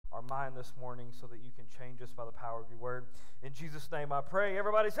mind this morning so that you can change us by the power of your word. In Jesus' name I pray.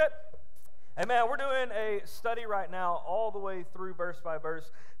 Everybody said, amen. We're doing a study right now all the way through verse by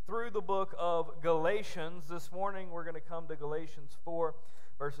verse through the book of Galatians. This morning we're going to come to Galatians 4,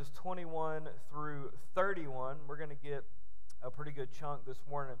 verses 21 through 31. We're going to get a pretty good chunk this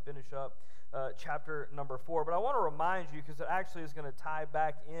morning and finish up chapter number 4. But I want to remind you, because it actually is going to tie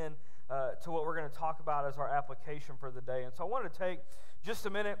back in to what we're going to talk about as our application for the day. And so I want to take just a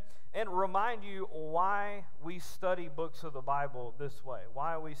minute and remind you why we study books of the Bible this way,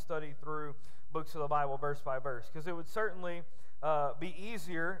 why we study through books of the Bible verse by verse. Because it would certainly be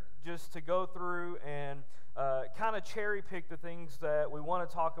easier just to go through and kind of cherry pick the things that we want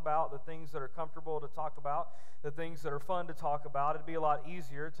to talk about, the things that are comfortable to talk about, the things that are fun to talk about. It'd be a lot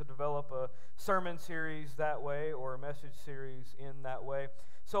easier to develop a sermon series that way or a message series in that way.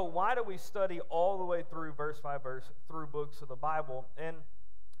 So why do we study all the way through verse by verse through books of the Bible? And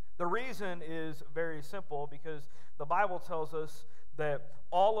the reason is very simple, because the Bible tells us that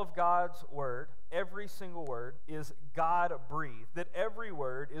all of God's word, every single word, is God-breathed, that every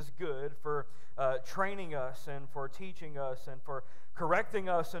word is good for training us and for teaching us and for correcting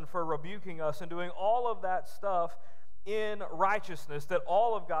us and for rebuking us and doing all of that stuff in righteousness, that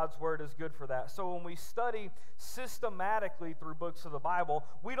all of God's word is good for that. So when we study systematically through books of the Bible,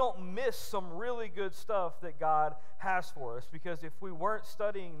 we don't miss some really good stuff that God has for us, because if we weren't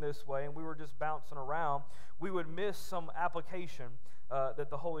studying this way and we were just bouncing around, we would miss some application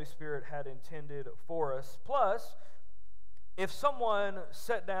that the Holy Spirit had intended for us. Plus, if someone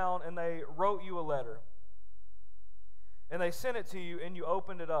sat down and they wrote you a letter and they sent it to you and you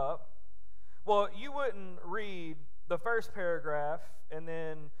opened it up, well, you wouldn't read the first paragraph and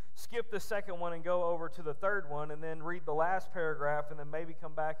then skip the second one and go over to the third one and then read the last paragraph and then maybe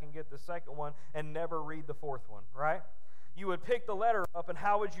come back and get the second one and never read the fourth one, right? You would pick the letter up, and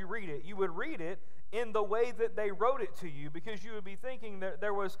how would you read it? You would read it in the way that they wrote it to you, because you would be thinking that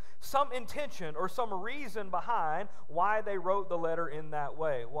there was some intention or some reason behind why they wrote the letter in that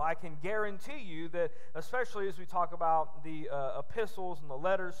way. Well, I can guarantee you that, especially as we talk about the epistles and the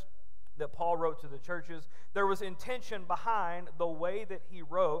letters that Paul wrote to the churches, there was intention behind the way that he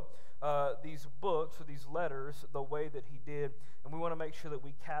wrote these books or these letters the way that he did, and we want to make sure that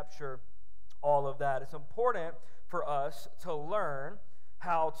we capture all of that. It's important for us to learn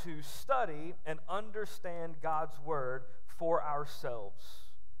how to study and understand God's word for ourselves.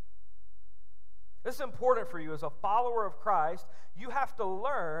 This is important for you as a follower of Christ. You have to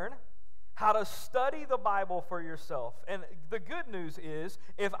learn how to study the Bible for yourself. And the good news is,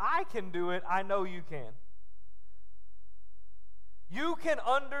 if I can do it, I know you can. You can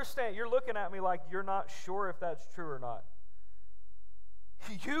understand. You're looking at me like you're not sure if that's true or not.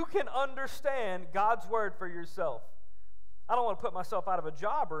 You can understand God's word for yourself. I don't want to put myself out of a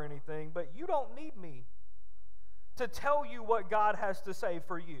job or anything, but you don't need me to tell you what God has to say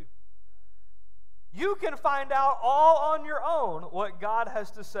for you. You can find out all on your own what God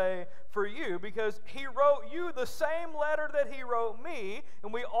has to say for you, because he wrote you the same letter that he wrote me,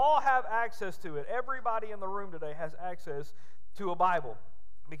 and we all have access to it. Everybody in the room today has access to a Bible,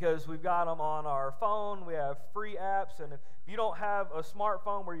 because we've got them on our phone. We have free apps, and if you don't have a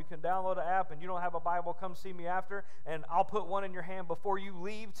smartphone where you can download an app and you don't have a Bible, come see me after, and I'll put one in your hand before you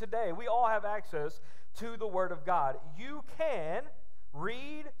leave today. We all have access to the Word of God. You can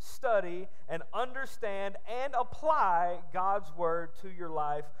read, study, and understand and apply God's word to your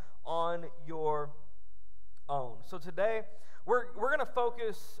life on your own. So today, we're going to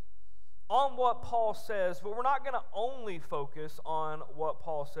focus on what Paul says, but we're not going to only focus on what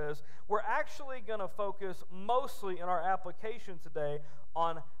Paul says. We're actually going to focus mostly in our application today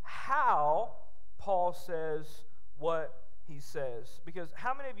on how Paul says what he says. Because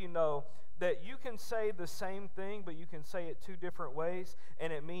how many of you know that you can say the same thing, but you can say it two different ways,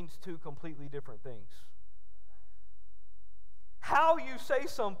 and it means two completely different things? How you say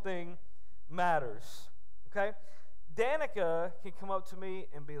something matters, okay? Danica can come up to me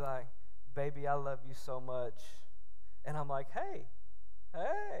and be like, "Baby, I love you so much." And I'm like, hey.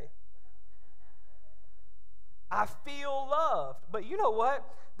 I feel loved. But you know what?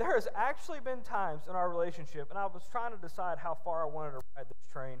 There has actually been times in our relationship, and I was trying to decide how far I wanted to ride this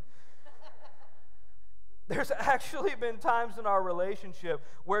train. There's actually been times in our relationship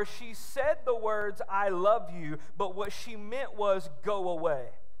where she said the words, "I love you," but what she meant was, "Go away."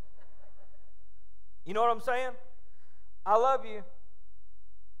 You know what I'm saying? I love you,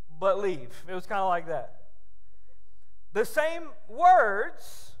 but leave. It was kind of like that. The same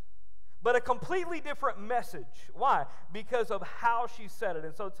words, but a completely different message. Why? Because of how she said it.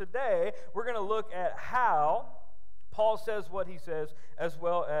 And so today, we're going to look at how Paul says what he says as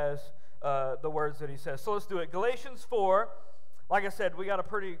well as the words that he says. So let's do it. Galatians 4, like I said, we got a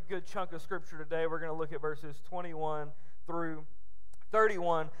pretty good chunk of scripture today. We're going to look at verses 21 through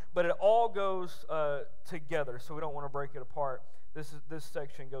 31, but it all goes together, so we don't want to break it apart. This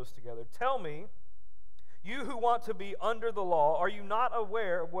section goes together. Tell me, you who want to be under the law, are you not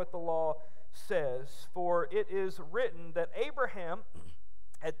aware of what the law says? For it is written that Abraham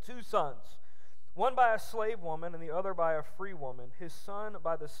had two sons, one by a slave woman and the other by a free woman. His son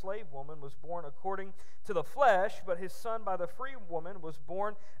by the slave woman was born according to the flesh, but his son by the free woman was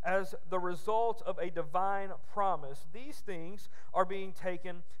born as the result of a divine promise. These things are being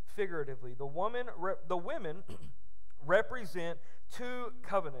taken figuratively. The women represent two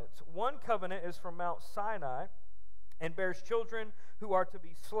covenants. One covenant is from Mount Sinai and bears children who are to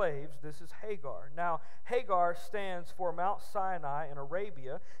be slaves. This is Hagar. Now, Hagar stands for Mount Sinai in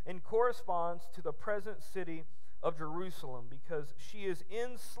Arabia and corresponds to the present city of Jerusalem because she is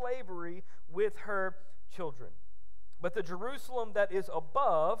in slavery with her children. But the Jerusalem that is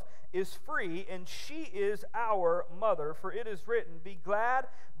above is free, and she is our mother. For it is written, be glad,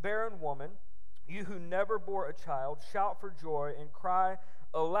 barren woman, you who never bore a child, shout for joy and cry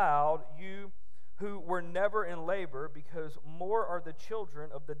aloud, you who were never in labor, because more are the children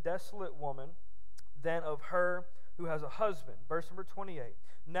of the desolate woman than of her who has a husband. Verse number 28.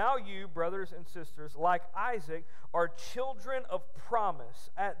 Now you, brothers and sisters, like Isaac, are children of promise.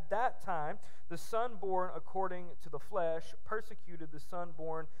 At that time, the son born according to the flesh persecuted the son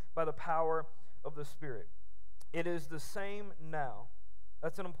born by the power of the Spirit. It is the same now.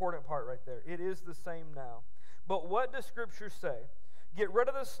 That's an important part right there. It is the same now. But what does Scripture say? Get rid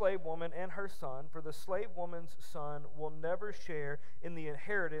of the slave woman and her son, for the slave woman's son will never share in the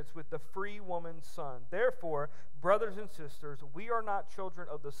inheritance with the free woman's son. Therefore, brothers and sisters, we are not children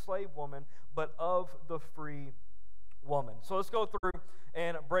of the slave woman, but of the free woman. So let's go through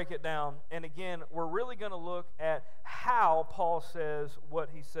and break it down. And again, we're really going to look at how Paul says what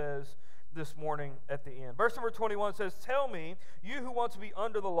he says this morning at the end. Verse number 21 says, tell me, you who want to be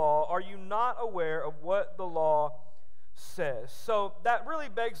under the law, are you not aware of what the law says? So that really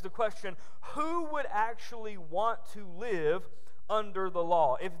begs the question, who would actually want to live under the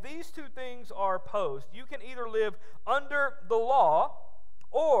law? If these two things are posed, you can either live under the law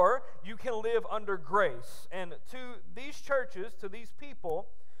or you can live under grace. And to these churches, to these people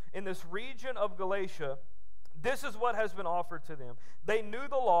in this region of Galatia, this is what has been offered to them. They knew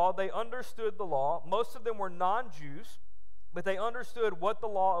the law, they understood the law. Most of them were non-Jews, but they understood what the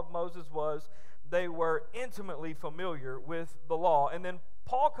law of Moses was. They were intimately familiar with the law. And then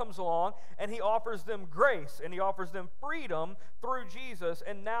Paul comes along and he offers them grace and he offers them freedom through Jesus.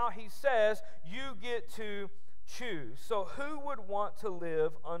 And now he says, you get to choose. So who would want to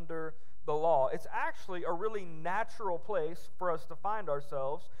live under the law? It's actually a really natural place for us to find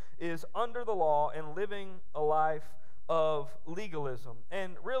ourselves, is under the law and living a life of legalism.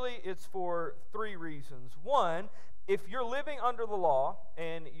 And really it's for three reasons. One, if you're living under the law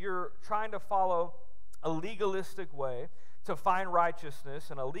and you're trying to follow a legalistic way to find righteousness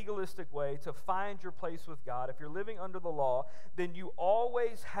and a legalistic way to find your place with God, if you're living under the law, then you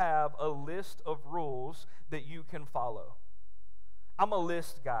always have a list of rules that you can follow. I'm a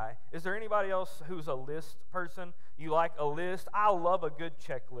list guy. Is there anybody else who's a list person? You like a list? I love a good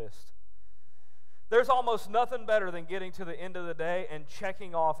checklist. There's almost nothing better than getting to the end of the day and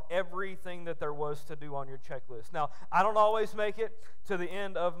checking off everything that there was to do on your checklist. Now, I don't always make it to the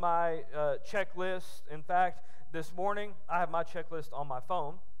end of my checklist. In fact, this morning, I have my checklist on my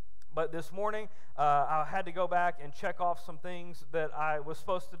phone. But this morning, I had to go back and check off some things that I was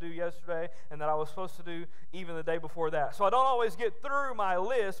supposed to do yesterday and that I was supposed to do even the day before that. So I don't always get through my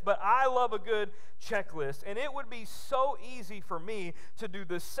list, but I love a good checklist. And it would be so easy for me to do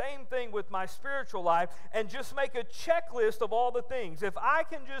the same thing with my spiritual life and just make a checklist of all the things. If I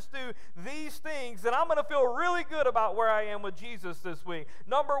can just do these things, then I'm going to feel really good about where I am with Jesus this week.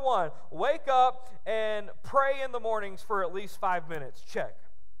 Number one, wake up and pray in the mornings for at least 5 minutes. Check.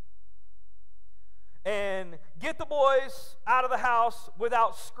 And get the boys out of the house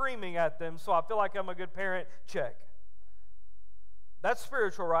without screaming at them so I feel like I'm a good parent. Check. That's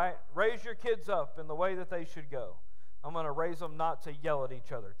spiritual, right? Raise your kids up in the way that they should go. I'm going to raise them not to yell at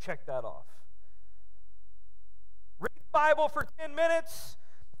each other. Check that off. Read the Bible for 10 minutes.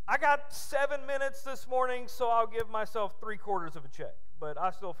 I got 7 minutes this morning, so I'll give myself 3/4 of a check. But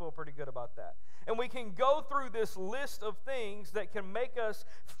I still feel pretty good about that. And we can go through this list of things that can make us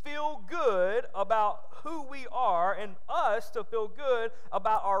feel good about who we are and us to feel good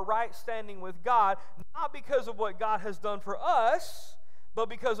about our right standing with God, not because of what God has done for us, but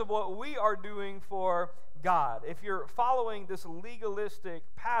because of what we are doing for God. If you're following this legalistic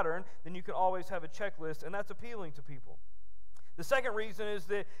pattern, then you can always have a checklist, and that's appealing to people. The second reason is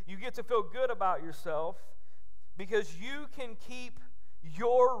that you get to feel good about yourself because you can keep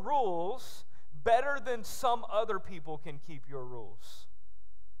your rules better than some other people can keep your rules.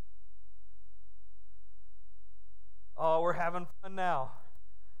 Oh, we're having fun now.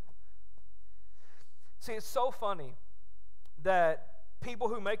 See, it's so funny that people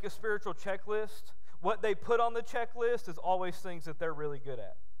who make a spiritual checklist, what they put on the checklist is always things that they're really good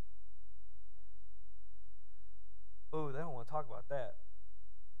at. Oh, they don't want to talk about that.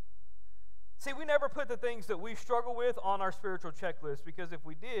 See, we never put the things that we struggle with on our spiritual checklist, because if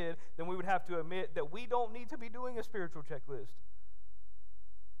we did, then we would have to admit that we don't need to be doing a spiritual checklist.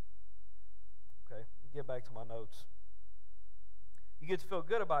 Okay, get back to my notes. You get to feel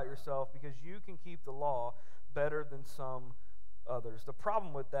good about yourself because you can keep the law better than some others. The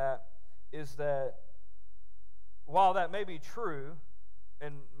problem with that is that while that may be true,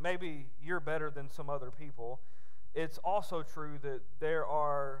 and maybe you're better than some other people, it's also true that there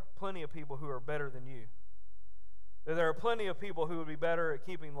are plenty of people who are better than you. There are plenty of people who would be better at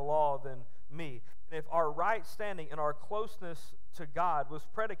keeping the law than me. And if our right standing and our closeness to God was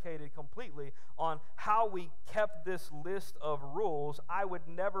predicated completely on how we kept this list of rules, I would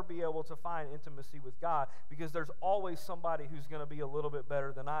never be able to find intimacy with God, because there's always somebody who's going to be a little bit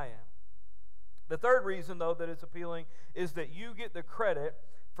better than I am. The third reason, though, that it's appealing is that you get the credit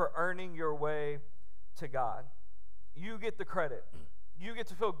for earning your way to God. You get the credit. You get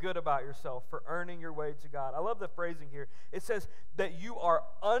to feel good about yourself for earning your way to God. I love the phrasing here. It says that you are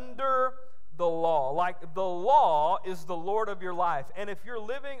under the law. Like the law is the Lord of your life. And if you're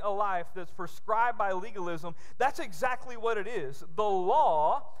living a life that's prescribed by legalism, that's exactly what it is. The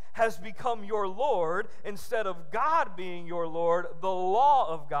law has become your Lord instead of God being your Lord. The law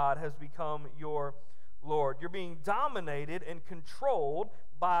of God has become your Lord. You're being dominated and controlled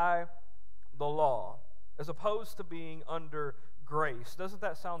by the law, as opposed to being under grace. Doesn't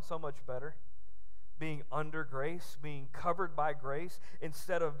that sound so much better? Being under grace, being covered by grace,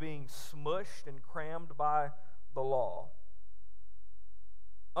 instead of being smushed and crammed by the law.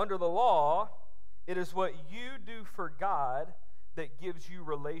 Under the law, it is what you do for God that gives you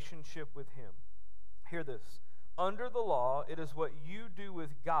relationship with Him. Hear this. Under the law, it is what you do with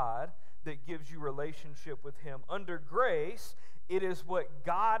God that gives you relationship with Him. Under grace, it is what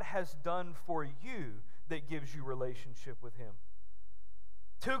God has done for you that gives you relationship with Him.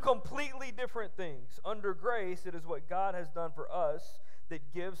 Two completely different things. Under grace, it is what God has done for us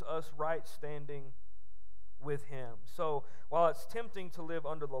that gives us right standing with Him. So, while it's tempting to live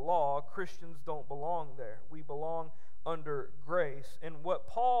under the law, Christians don't belong there. We belong under grace. And what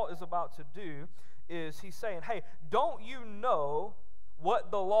Paul is about to do is he's saying, hey, don't you know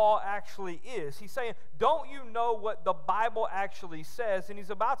what the law actually is? He's saying, don't you know what the Bible actually says? And he's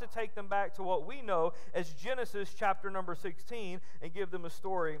about to take them back to what we know as Genesis chapter number 16 and give them a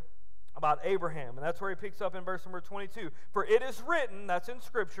story about Abraham. And that's where he picks up in verse number 22. For it is written, that's in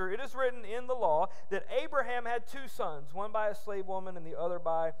Scripture, it is written in the law that Abraham had two sons, one by a slave woman and the other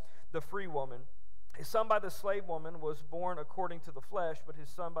by the free woman. His son by the slave woman was born according to the flesh, but his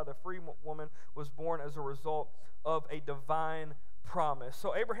son by the free woman was born as a result of a divine promise.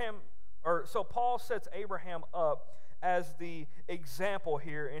 So Paul sets Abraham up as the example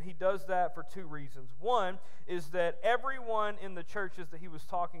here, and he does that for two reasons. One is that everyone in the churches that he was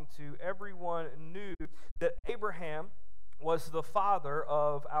talking to, everyone knew that Abraham was the father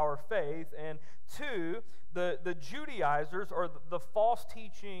of our faith. And two, the Judaizers, or the false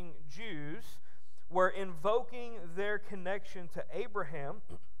teaching Jews, were invoking their connection to Abraham,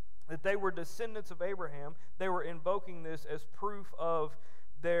 that they were descendants of Abraham. They were invoking this as proof of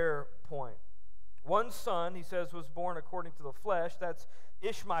their point. One son, he says, was born according to the flesh. That's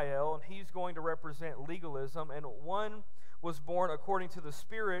Ishmael, and he's going to represent legalism. And one was born according to the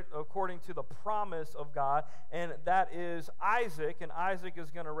Spirit, according to the promise of God, and that is Isaac. And Isaac is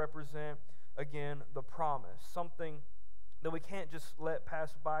going to represent, again, the promise. Something that we can't just let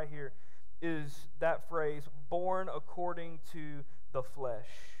pass by here is that phrase, born according to the flesh.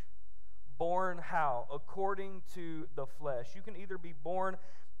 Born how? According to the flesh. You can either be born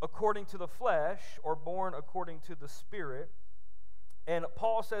according to the flesh or born according to the Spirit. And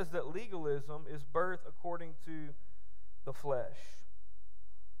Paul says that legalism is birth according to the flesh.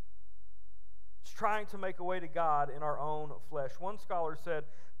 It's trying to make a way to God in our own flesh. One scholar said,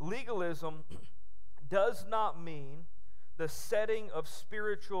 legalism does not mean the setting of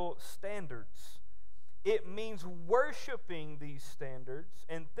spiritual standards. it means worshiping these standards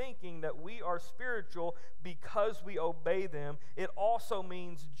and thinking that we are spiritual because we obey them. It also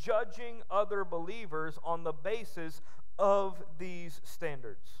means judging other believers on the basis of these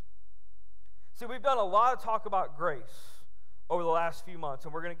standards. See, we've done a lot of talk about grace over the last few months,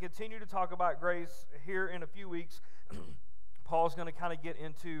 and we're going to continue to talk about grace here in a few weeks. Paul's going to kind of get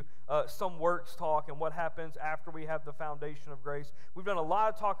into some works talk and what happens after we have the foundation of grace. We've done a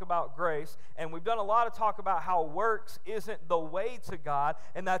lot of talk about grace, and we've done a lot of talk about how works isn't the way to God,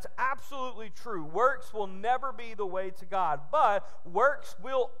 and that's absolutely true. Works will never be the way to God, but works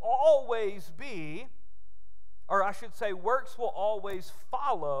will always be, or I should say, works will always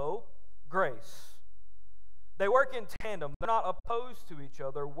follow grace. They work in tandem. They're not opposed to each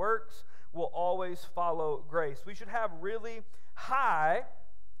other. Works will always follow grace. We should have really high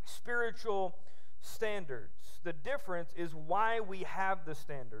spiritual standards. The difference is why we have the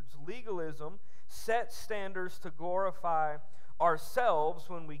standards. Legalism sets standards to glorify ourselves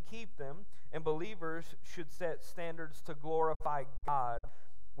when we keep them, and believers should set standards to glorify God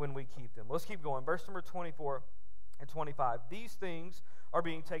when we keep them. Let's keep going. Verse number 24 and 25. These things are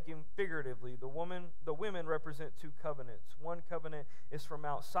being taken figuratively. The women represent two covenants. One covenant is from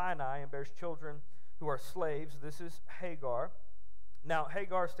Mount Sinai and bears children who are slaves. This is Hagar. Now,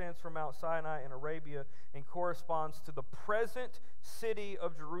 Hagar stands for Mount Sinai in Arabia and corresponds to the present city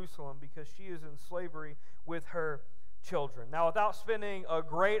of Jerusalem because she is in slavery with her children. Now, without spending a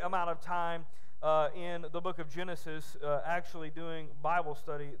great amount of time in the book of Genesis, actually doing Bible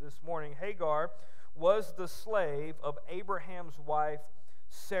study this morning, Hagar was the slave of Abraham's wife,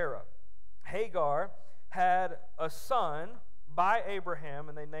 Sarah. Hagar had a son by Abraham,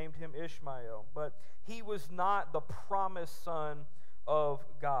 and they named him Ishmael, but he was not the promised son of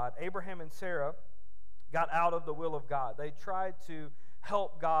God. Abraham and Sarah got out of the will of God. They tried to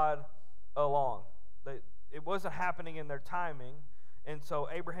help God along. It wasn't happening in their timing, and so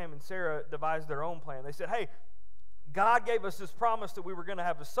Abraham and Sarah devised their own plan. They said, hey, God gave us this promise that we were going to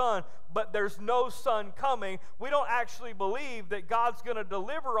have a son, but there's no son coming. We don't actually believe that God's going to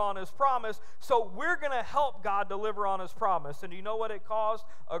deliver on his promise, so we're going to help God deliver on his promise. And you know what it caused?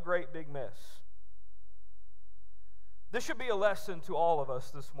 A great big mess. This should be a lesson to all of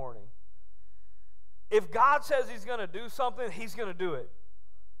us this morning. If God says he's going to do something, he's going to do it.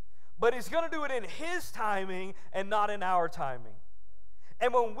 But he's going to do it in his timing and not in our timing.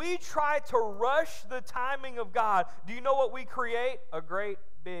 And when we try to rush the timing of God, do you know what we create? A great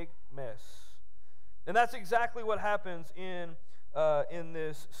big mess. And that's exactly what happens in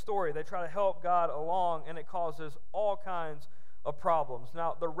this story. They try to help God along, and it causes all kinds of problems.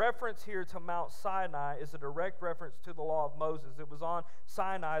 Now, the reference here to Mount Sinai is a direct reference to the law of Moses. It was on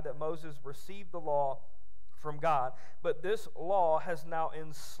Sinai that Moses received the law from God. But this law has now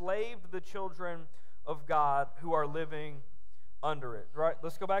enslaved the children of God who are living under it. Right?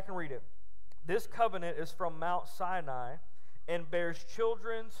 Let's go back and read it. This covenant is from Mount Sinai and bears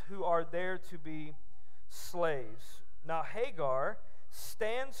children who are there to be slaves. Now Hagar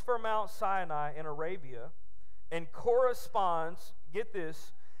stands for Mount Sinai in Arabia and corresponds, get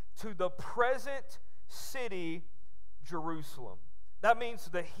this, to the present city Jerusalem. That means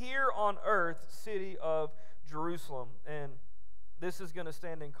the here on earth city of Jerusalem. And this is going to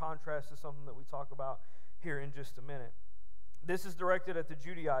stand in contrast to something that we talk about here in just a minute. This is directed at the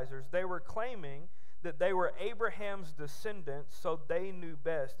Judaizers. They were claiming that they were Abraham's descendants, so they knew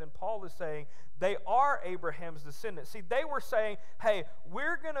best. And Paul is saying they are Abraham's descendants. See, they were saying, hey,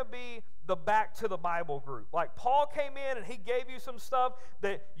 we're going to be the Back to the Bible group. Like Paul came in and he gave you some stuff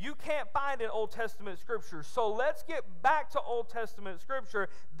that you can't find in Old Testament Scripture. So let's get back to Old Testament Scripture.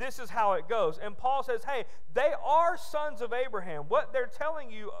 This is how it goes. And Paul says, hey, they are sons of Abraham. What they're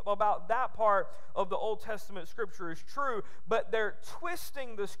telling you about that part of the Old Testament Scripture is true, but they're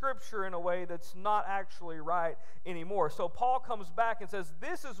twisting the Scripture in a way that's not actually right anymore. So Paul comes back and says,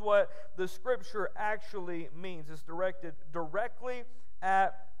 this is what the Scripture actually means. It's directed directly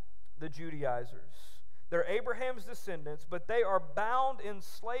at the Judaizers. They're Abraham's descendants, but they are bound in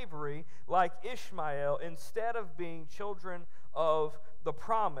slavery like Ishmael instead of being children of the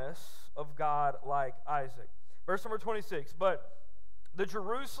promise of God like Isaac. Verse number 26, but the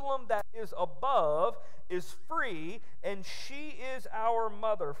Jerusalem that is above is free, and she is our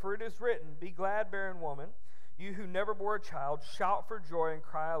mother. For it is written, be glad, barren woman, you who never bore a child, shout for joy and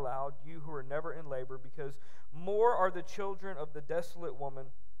cry aloud, you who are never in labor, because more are the children of the desolate woman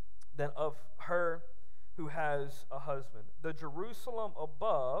than of her who has a husband. The Jerusalem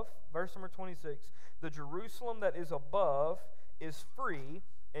above, verse number 26, the Jerusalem that is above is free,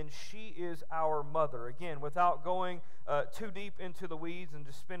 and she is our mother. Again, without going too deep into the weeds and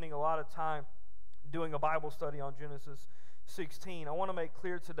just spending a lot of time doing a Bible study on Genesis 16, I want to make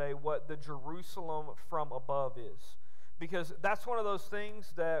clear today what the Jerusalem from above is. Because that's one of those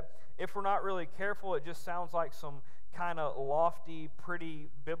things that if we're not really careful, it just sounds like some kind of lofty, pretty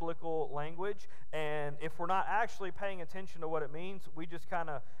biblical language. And if we're not actually paying attention to what it means, we just kind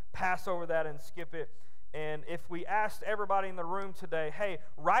of pass over that and skip it. And if we asked everybody in the room today, hey,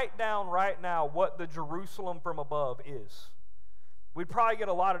 write down right now what the Jerusalem from above is, we'd probably get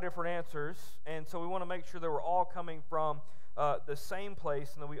a lot of different answers. And so we want to make sure that we're all coming from the same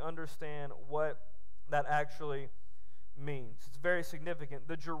place and that we understand what that actually means. It's very significant.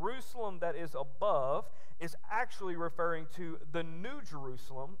 The Jerusalem that is above is actually referring to the New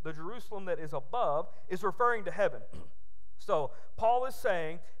Jerusalem. The Jerusalem that is above is referring to heaven. So Paul is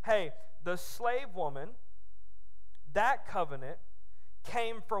saying, hey, the slave woman, that covenant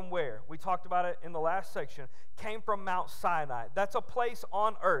came from where? We talked about it in the last section. Came from Mount Sinai. That's a place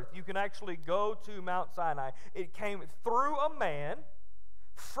on earth. You can actually go to Mount Sinai. It came through a man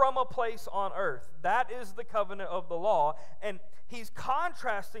from a place on earth. That is the covenant of the law. And he's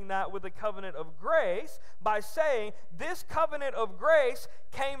contrasting that with the covenant of grace by saying this covenant of grace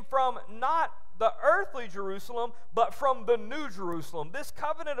came from not the earthly Jerusalem, but from the New Jerusalem. This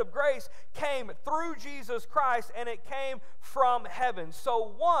covenant of grace came through Jesus Christ, and it came from heaven.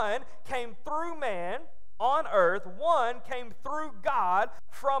 So one came through man on earth, one came through God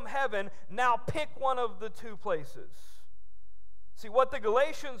from heaven. Now pick one of the two places. See, what the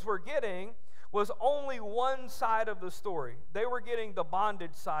Galatians were getting was only one side of the story. They were getting the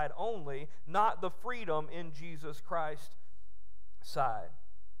bondage side only, not the freedom in Jesus Christ side.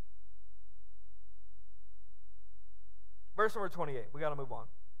 Verse number 28, we got to move on.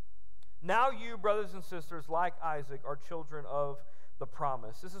 Now you, brothers and sisters, like Isaac, are children of the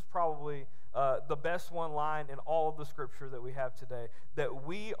promise. This is probably the best one line in all of the scripture that we have today, that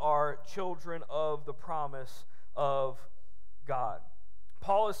we are children of the promise of God.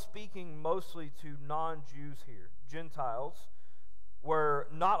 Paul is speaking mostly to non-Jews here. Gentiles were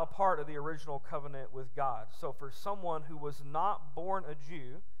not a part of the original covenant with God. So for someone who was not born a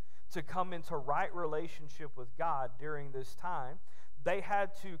Jew to come into right relationship with God during this time, they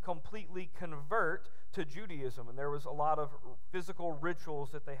had to completely convert to Judaism. And there was a lot of physical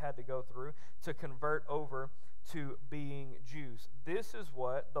rituals that they had to go through to convert over to being Jews. This is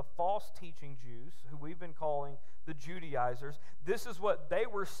what the false teaching Jews, who we've been calling the Judaizers, this is what they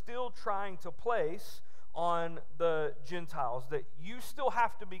were still trying to place on the Gentiles, that you still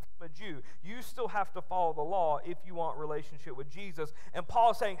have to become a Jew. You still have to follow the law if you want relationship with Jesus. And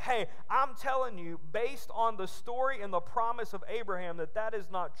Paul is saying, hey, I'm telling you, based on the story and the promise of Abraham, that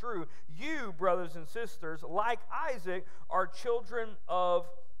is not true. You, brothers and sisters, like Isaac, are children of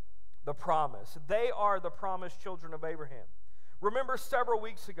the promise. They are the promised children of Abraham. Remember several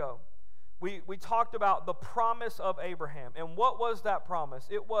weeks ago, we talked about the promise of Abraham. And what was that promise?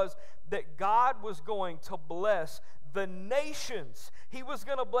 It was that God was going to bless the nations. He was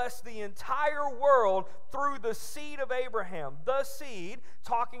going to bless the entire world through the seed of Abraham. The seed,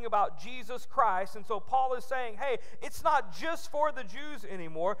 talking about Jesus Christ. And so Paul is saying, hey, it's not just for the Jews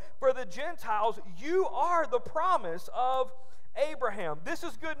anymore. For the Gentiles, you are the promise of Abraham. This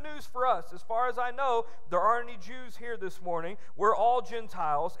is good news for us. As far as I know, there aren't any Jews here this morning. We're all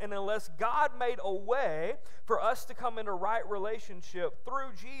Gentiles, and unless God made a way for us to come into right relationship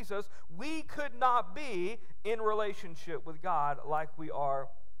through Jesus, we could not be in relationship with God like we are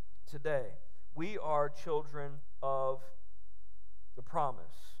today. We are children of the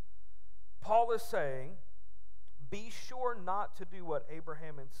promise. Paul is saying, be sure not to do what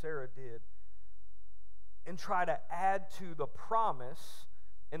Abraham and Sarah did and try to add to the promise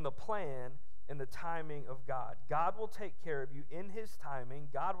and the plan and the timing of God. God will take care of you in His timing.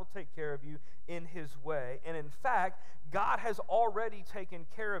 God will take care of you in His way. And in fact, God has already taken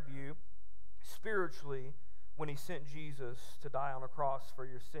care of you spiritually when He sent Jesus to die on a cross for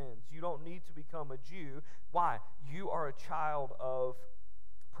your sins. You don't need to become a Jew. Why? You are a child of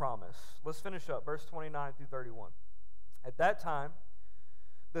promise. Let's finish up. Verse 29 through 31. At that time,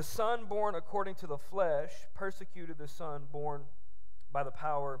 the son born according to the flesh persecuted the son born by the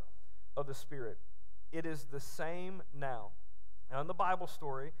power of the Spirit. It is the same now. Now, in the Bible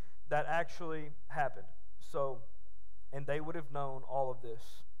story, that actually happened. So, and they would have known all of this.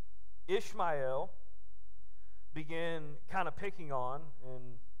 Ishmael began kind of picking on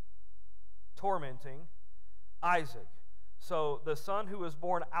and tormenting Isaac. So the son who was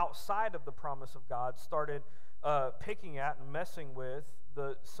born outside of the promise of God started picking at and messing with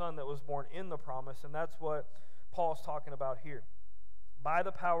the son that was born in the promise, and that's what Paul's talking about here. By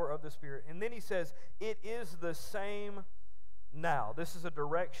the power of the Spirit. And then he says, it is the same now. This is a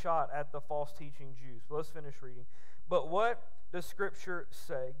direct shot at the false teaching Jews. Let's finish reading. But what does Scripture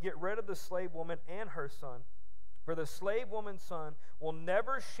say? Get rid of the slave woman and her son, for the slave woman's son will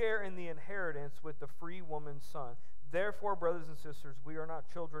never share in the inheritance with the free woman's son. Therefore, brothers and sisters, we are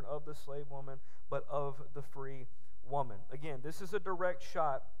not children of the slave woman, but of the free woman. Again, this is a direct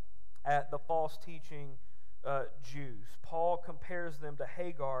shot at the false teaching Jews. Paul compares them to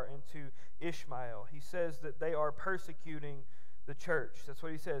Hagar and to Ishmael. He says that they are persecuting the church. That's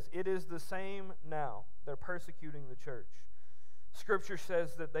what he says. It is the same now. They're persecuting the church. Scripture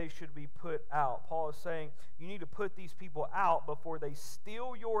says that they should be put out. Paul is saying you need to put these people out before they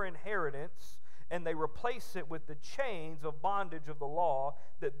steal your inheritance and they replace it with the chains of bondage of the law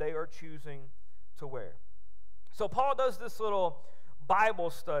that they are choosing to wear. So Paul does this little Bible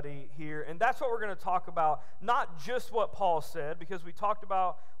study here, and that's what we're going to talk about. Not just what Paul said, because we talked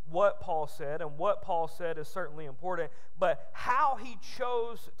about what Paul said, and what Paul said is certainly important, but how he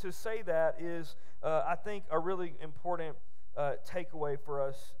chose to say that is, I think, a really important takeaway for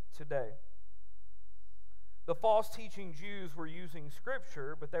us today. The false teaching Jews were using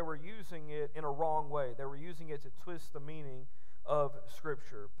Scripture, but they were using it in a wrong way. They were using it to twist the meaning of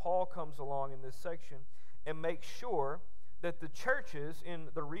Scripture. Paul comes along in this section and makes sure that the churches in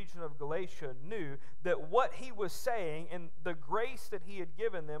the region of Galatia knew that what he was saying and the grace that he had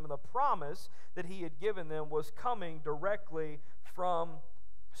given them and the promise that he had given them was coming directly from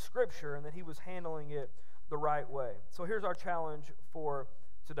Scripture, and that he was handling it the right way. So here's our challenge for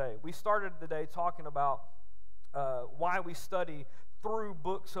today. We started the day talking about why we study through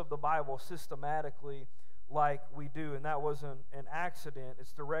books of the Bible systematically like we do, and that wasn't an accident.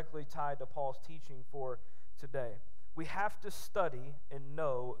 It's directly tied to Paul's teaching for today. We have to study and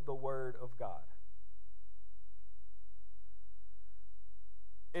know the Word of God.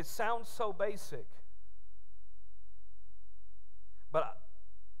 It sounds so basic, but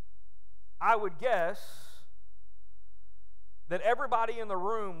I would guess that everybody in the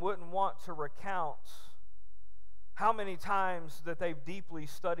room wouldn't want to recount how many times that they've deeply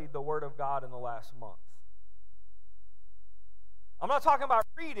studied the Word of God in the last month. I'm not talking about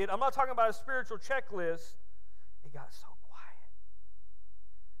read it. I'm not talking about a spiritual checklist. It got so quiet.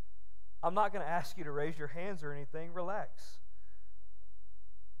 I'm not going to ask you to raise your hands or anything. Relax.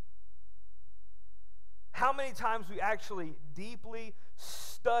 How many times we actually deeply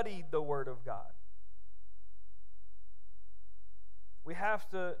studied the Word of God? We have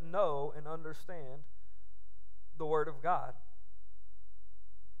to know and understand the Word of God.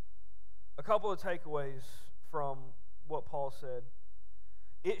 A couple of takeaways from what Paul said.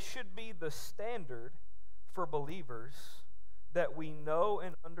 It should be the standard for believers that we know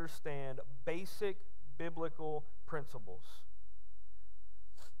and understand basic biblical principles.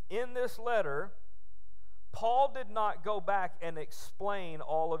 In this letter, Paul did not go back and explain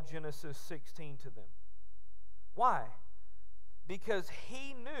all of Genesis 16 to them. Why? Because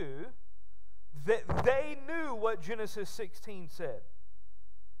he knew that they knew what Genesis 16 said.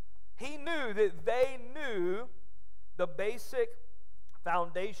 He knew that they knew the basic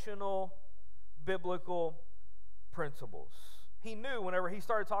foundational biblical principles. He knew whenever he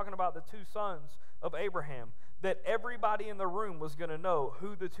started talking about the two sons of Abraham that everybody in the room was going to know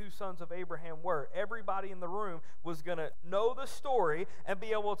who the two sons of Abraham were. Everybody in the room was going to know the story and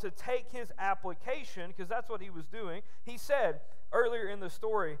be able to take his application, because that's what he was doing. He said earlier in the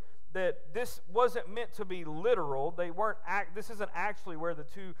story that this wasn't meant to be literal. This isn't actually where the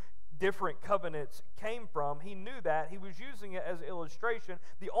two different covenants came from. He knew that. He was using it as an illustration.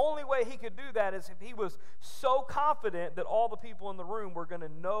 The only way he could do that is if he was so confident that all the people in the room were going to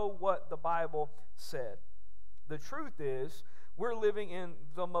know what the Bible said. The truth is, we're living in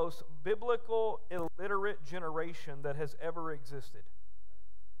the most biblical, illiterate generation that has ever existed.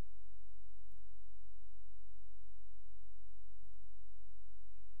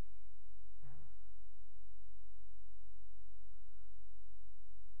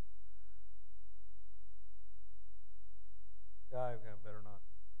 I better not.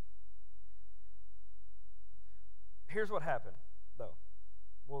 Here's what happened, though.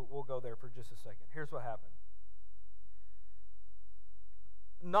 We'll go there for just a second. Here's what happened.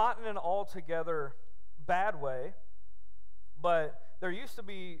 Not in an altogether bad way, but there used to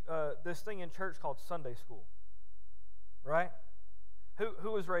be this thing in church called Sunday school, right?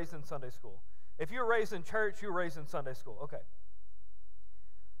 Who was raised in Sunday school? If you were raised in church, you were raised in Sunday school. Okay.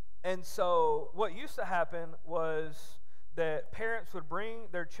 And so what used to happen was that parents would bring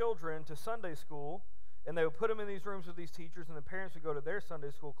their children to Sunday school, and they would put them in these rooms with these teachers, and the parents would go to their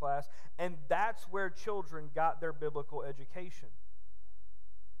Sunday school class, and that's where children got their biblical education.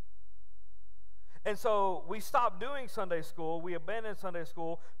 And so we stopped doing Sunday school. We abandoned Sunday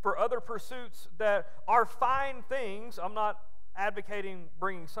school for other pursuits that are fine things. I'm not advocating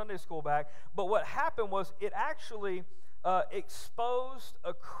bringing Sunday school back. But what happened was it actually exposed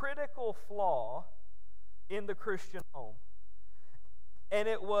a critical flaw in the Christian home. And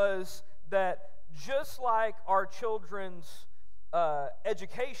it was that just like our children's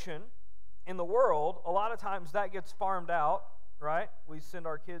education in the world, a lot of times that gets farmed out, right? We send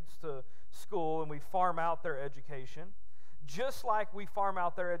our kids to school and we farm out their education. Just like we farm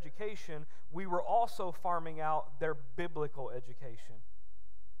out their education, we were also farming out their biblical education.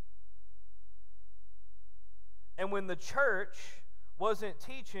 And when the church wasn't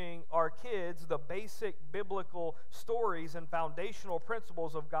teaching our kids the basic biblical stories and foundational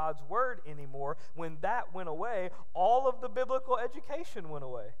principles of God's Word anymore, when that went away, all of the biblical education went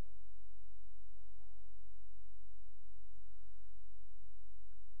away.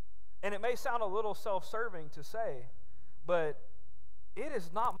 And it may sound a little self-serving to say, but it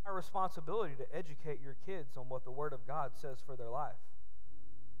is not my responsibility to educate your kids on what the Word of God says for their life.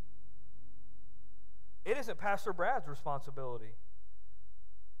 It isn't Pastor Brad's responsibility.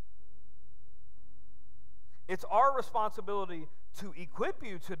 It's our responsibility to equip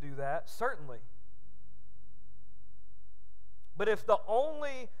you to do that, certainly. But if the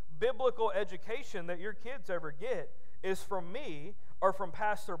only biblical education that your kids ever get is from me or from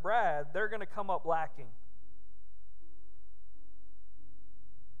Pastor Brad, they're going to come up lacking.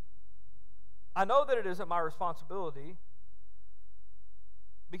 I know that it isn't my responsibility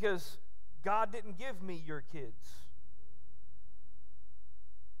because God didn't give me your kids.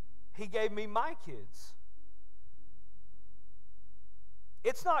 He gave me my kids.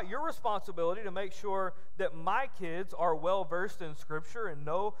 It's not your responsibility to make sure that my kids are well-versed in Scripture and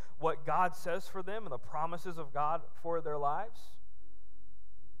know what God says for them and the promises of God for their lives.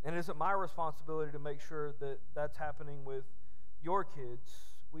 And it isn't my responsibility to make sure that that's happening with your kids.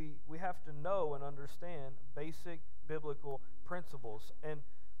 We have to know and understand basic biblical principles. And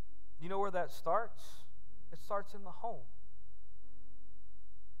you know where that starts? It starts in the home.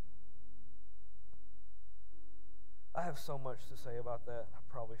 I have so much to say about that. I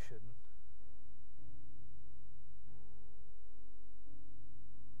probably shouldn't.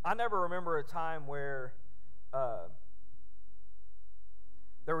 I never remember a time where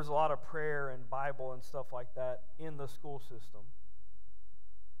there was a lot of prayer and Bible and stuff like that in the school system.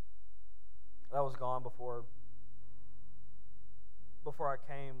 That was gone before I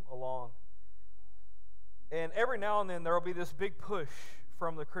came along. And every now and then there will be this big push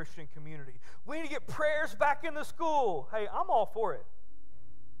from the Christian community. We need to get prayers back in the school. Hey, I'm all for it.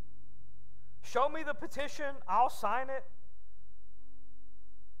 Show me the petition. I'll sign it.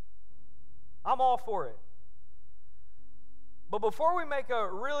 I'm all for it. But before we make a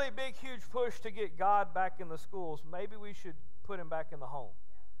really big, huge push to get God back in the schools, maybe we should put him back in the home.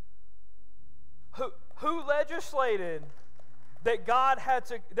 Who legislated that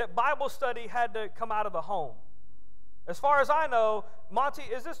that Bible study had to come out of the home? As far as I know, Monty,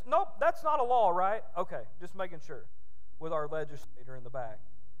 nope, that's not a law, right? Okay, just making sure with our legislator in the back.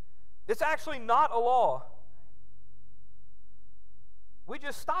 It's actually not a law. We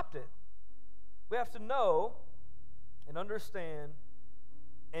just stopped it. We have to know and understand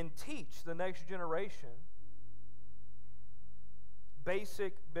and teach the next generation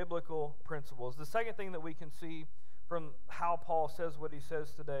basic biblical principles. The second thing that we can see from how Paul says what he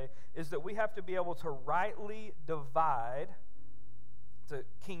says today is that we have to be able to rightly divide, it's a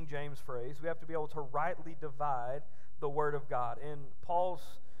King James phrase, we have to be able to rightly divide the Word of God. In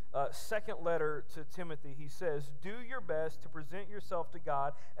Paul's second letter to Timothy, he says, "Do your best to present yourself to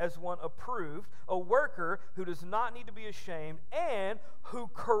God as one approved, a worker who does not need to be ashamed, and who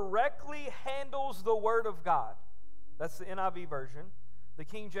correctly handles the Word of God." That's the NIV version. The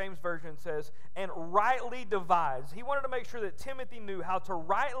King James Version says, "and rightly divides." He wanted to make sure that Timothy knew how to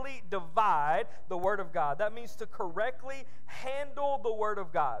rightly divide the Word of God. That means to correctly handle the Word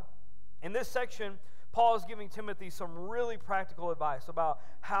of God. In this section, Paul is giving Timothy some really practical advice about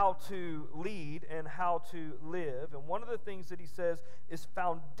how to lead and how to live. And one of the things that he says is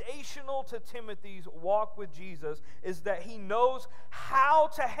foundational to Timothy's walk with Jesus is that he knows how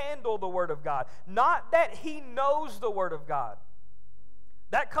to handle the Word of God. Not that he knows the Word of God.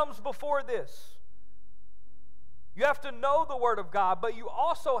 That comes before this. You have to know the Word of God, but you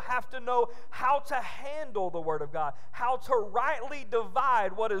also have to know how to handle the Word of God, how to rightly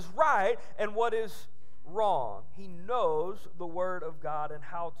divide what is right and what is wrong. He knows the Word of God and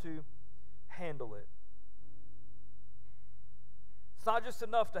how to handle it. It's not just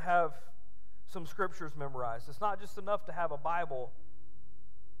enough to have some scriptures memorized. It's not just enough to have a Bible.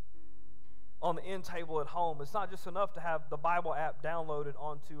 on the end table at home. It's not just enough to have the Bible app downloaded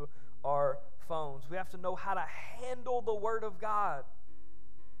onto our phones. We have to know how to handle the Word of God.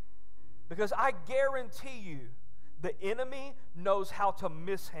 Because I guarantee you, the enemy knows how to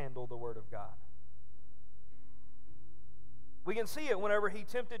mishandle the Word of God. We can see it whenever he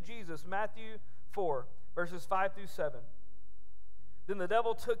tempted Jesus. Matthew 4, verses 5 through 7. Then the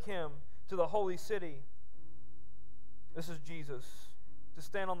devil took him to the holy city. This is Jesus, to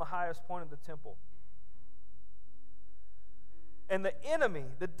stand on the highest point of the temple. And the enemy,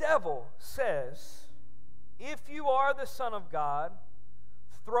 the devil, says, "If you are the Son of God,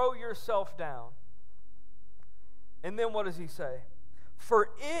 throw yourself down." And then what does he say? "For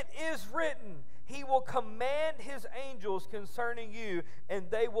it is written, He will command His angels concerning you, and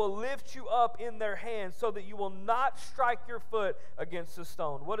they will lift you up in their hands so that you will not strike your foot against a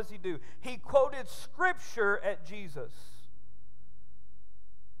stone." What does he do? He quoted Scripture at Jesus.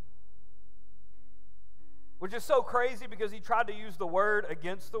 Which is so crazy because he tried to use the Word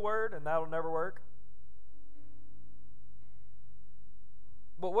against the Word, and that'll never work.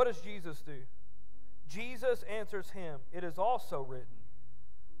 But what does Jesus do? Jesus answers him, "It is also written,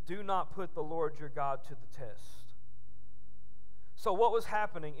 do not put the Lord your God to the test." So what was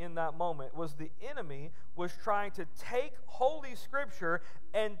happening in that moment was the enemy was trying to take Holy Scripture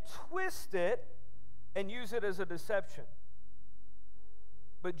and twist it and use it as a deception.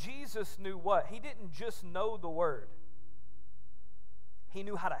 But Jesus knew what? He didn't just know the Word. He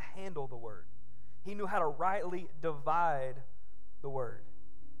knew how to handle the Word. He knew how to rightly divide the Word.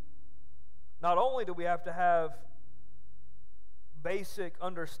 Not only do we have to have basic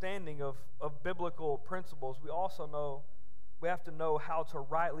understanding of biblical principles, we have to know how to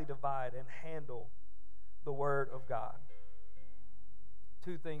rightly divide and handle the Word of God.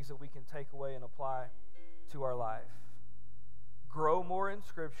 Two things that we can take away and apply to our life. Grow more in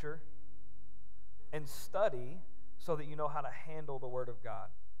Scripture and study so that you know how to handle the Word of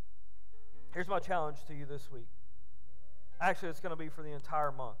God. Here's my challenge to you this week. Actually, it's going to be for the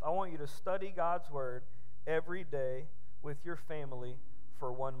entire month. I want you to study God's Word every day with your family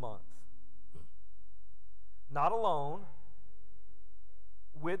for 1 month. Not alone,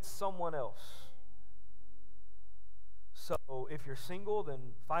 with someone else. So if you're single,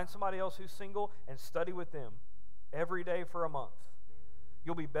 then find somebody else who's single and study with them every day for a month.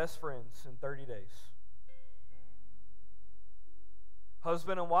 You'll be best friends in 30 days.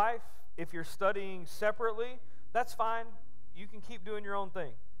 Husband and wife, if you're studying separately, that's fine. You can keep doing your own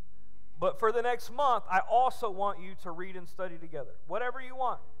thing. But for the next month, I also want you to read and study together. Whatever you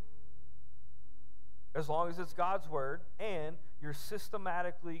want. As long as it's God's Word and you're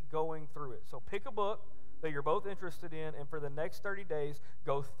systematically going through it. So pick a book that you're both interested in, and for the next 30 days,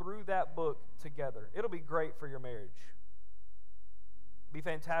 go through that book together. It'll be great for your marriage. It'll be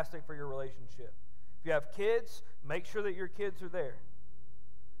fantastic for your relationship. If you have kids, make sure that your kids are there.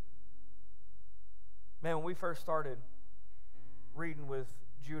 Man, when we first started reading with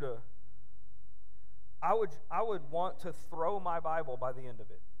Judah, I would want to throw my Bible by the end of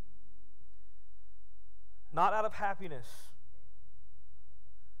it. Not out of happiness,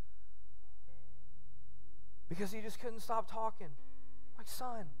 because he just couldn't stop talking. Like,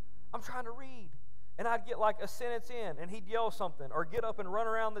 "Son, I'm trying to read." And I'd get like a sentence in, and he'd yell something or get up and run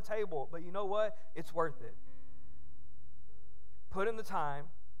around the table. But you know what? It's worth it. Put in the time.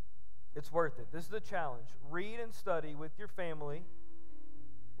 It's worth it. This is the challenge. Read and study with your family,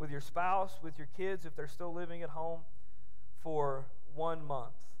 with your spouse, with your kids if they're still living at home, for 1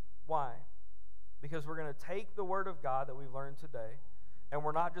 month. Why? Because we're going to take the Word of God that we've learned today, and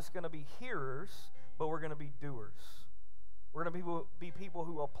we're not just going to be hearers, but we're going to be doers. We're going to be people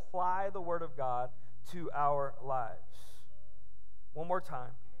who apply the Word of God to our lives. One more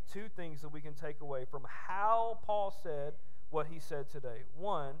time, 2 things that we can take away from how Paul said what he said today.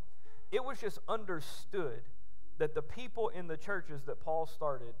 One, it was just understood that the people in the churches that Paul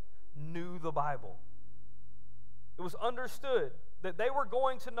started knew the Bible. It was understood that they were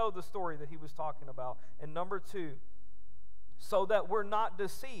going to know the story that he was talking about. And number 2, so that we're not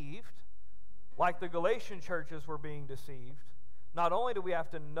deceived, like the Galatian churches were being deceived, not only do we have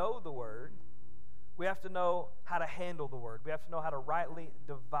to know the Word, we have to know how to handle the Word. We have to know how to rightly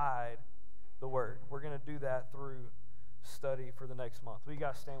divide the Word. We're going to do that through study for the next month. Will you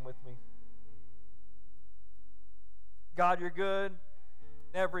guys stand with me? God, you're good.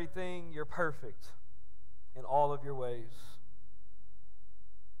 Everything, you're perfect in all of your ways.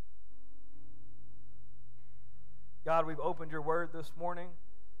 God, we've opened your Word this morning,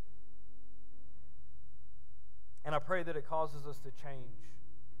 and I pray that it causes us to change.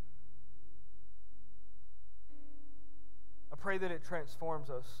 I pray that it transforms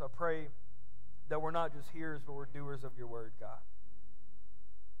us. I pray That we're not just hearers, but we're doers of your word, God.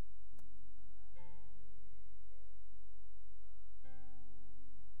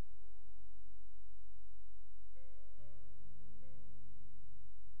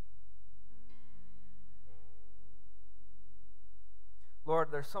 Lord,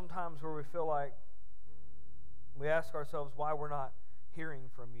 there's some times where we feel like we ask ourselves why we're not hearing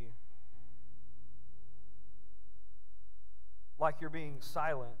from you. Like you're being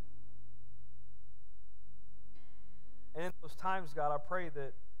silent. And in those times, God, I pray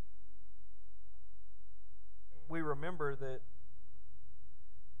that we remember that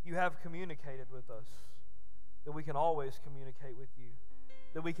you have communicated with us, that we can always communicate with you,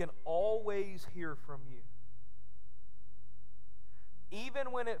 that we can always hear from you.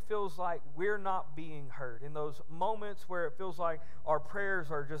 Even when it feels like we're not being heard, in those moments where it feels like our prayers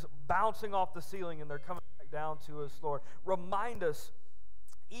are just bouncing off the ceiling and they're coming back down to us, Lord, remind us,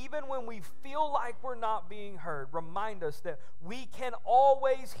 even when we feel like we're not being heard, remind us that we can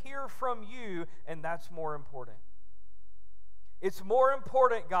always hear from you, and that's more important. It's more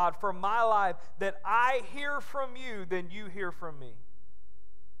important, God, for my life that I hear from you than you hear from me.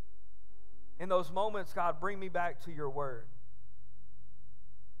 In those moments, God, bring me back to your word.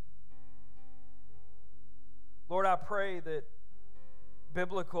 Lord, I pray that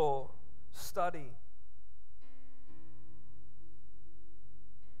biblical study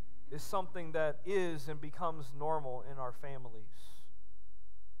is something that is and becomes normal in our families.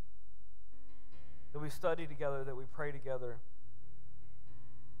 That we study together, that we pray together,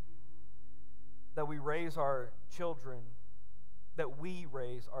 that we raise our children, that we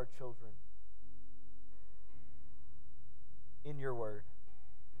raise our children in your word.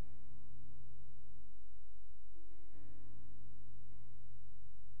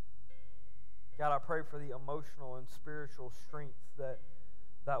 God, I pray for the emotional and spiritual strength that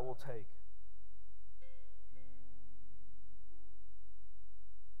will take.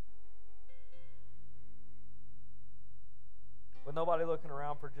 With nobody looking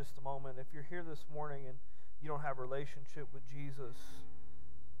around for just a moment, if you're here this morning and you don't have a relationship with Jesus,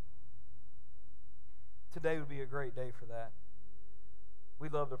 today would be a great day for that.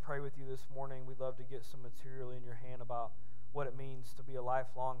 We'd love to pray with you this morning. We'd love to get some material in your hand about what it means to be a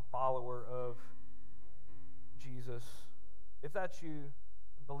lifelong follower of Jesus. If that's you,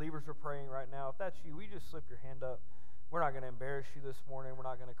 believers are praying right now. If that's you, we just slip your hand up. We're not going to embarrass you this morning. We're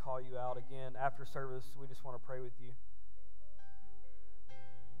not going to call you out again. After service, we just want to pray with you.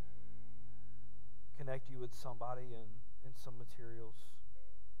 Connect you with somebody and some materials.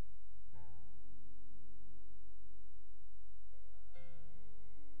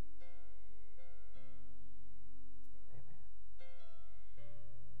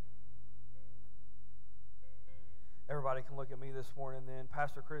 Everybody can look at me this morning. Then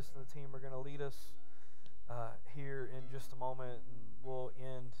Pastor Chris and the team are going to lead us here in just a moment, and we'll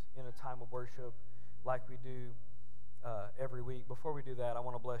end in a time of worship like we do every week. Before we do that, I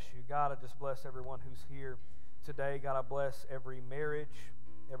want to bless you. God, I just bless everyone who's here today. God, I bless every marriage,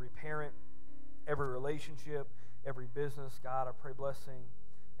 every parent, every relationship, every business. God, I pray blessing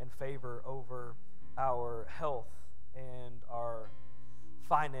and favor over our health and our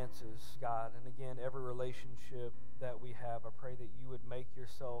finances, God. And again, every relationship that we have, I pray that you would make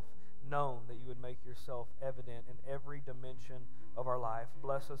yourself known, that you would make yourself evident in every dimension of our life.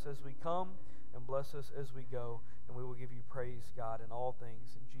 Bless us as we come and bless us as we go, and we will give you praise, God, in all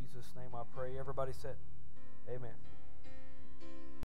things. In Jesus' name I pray. Everybody said, amen.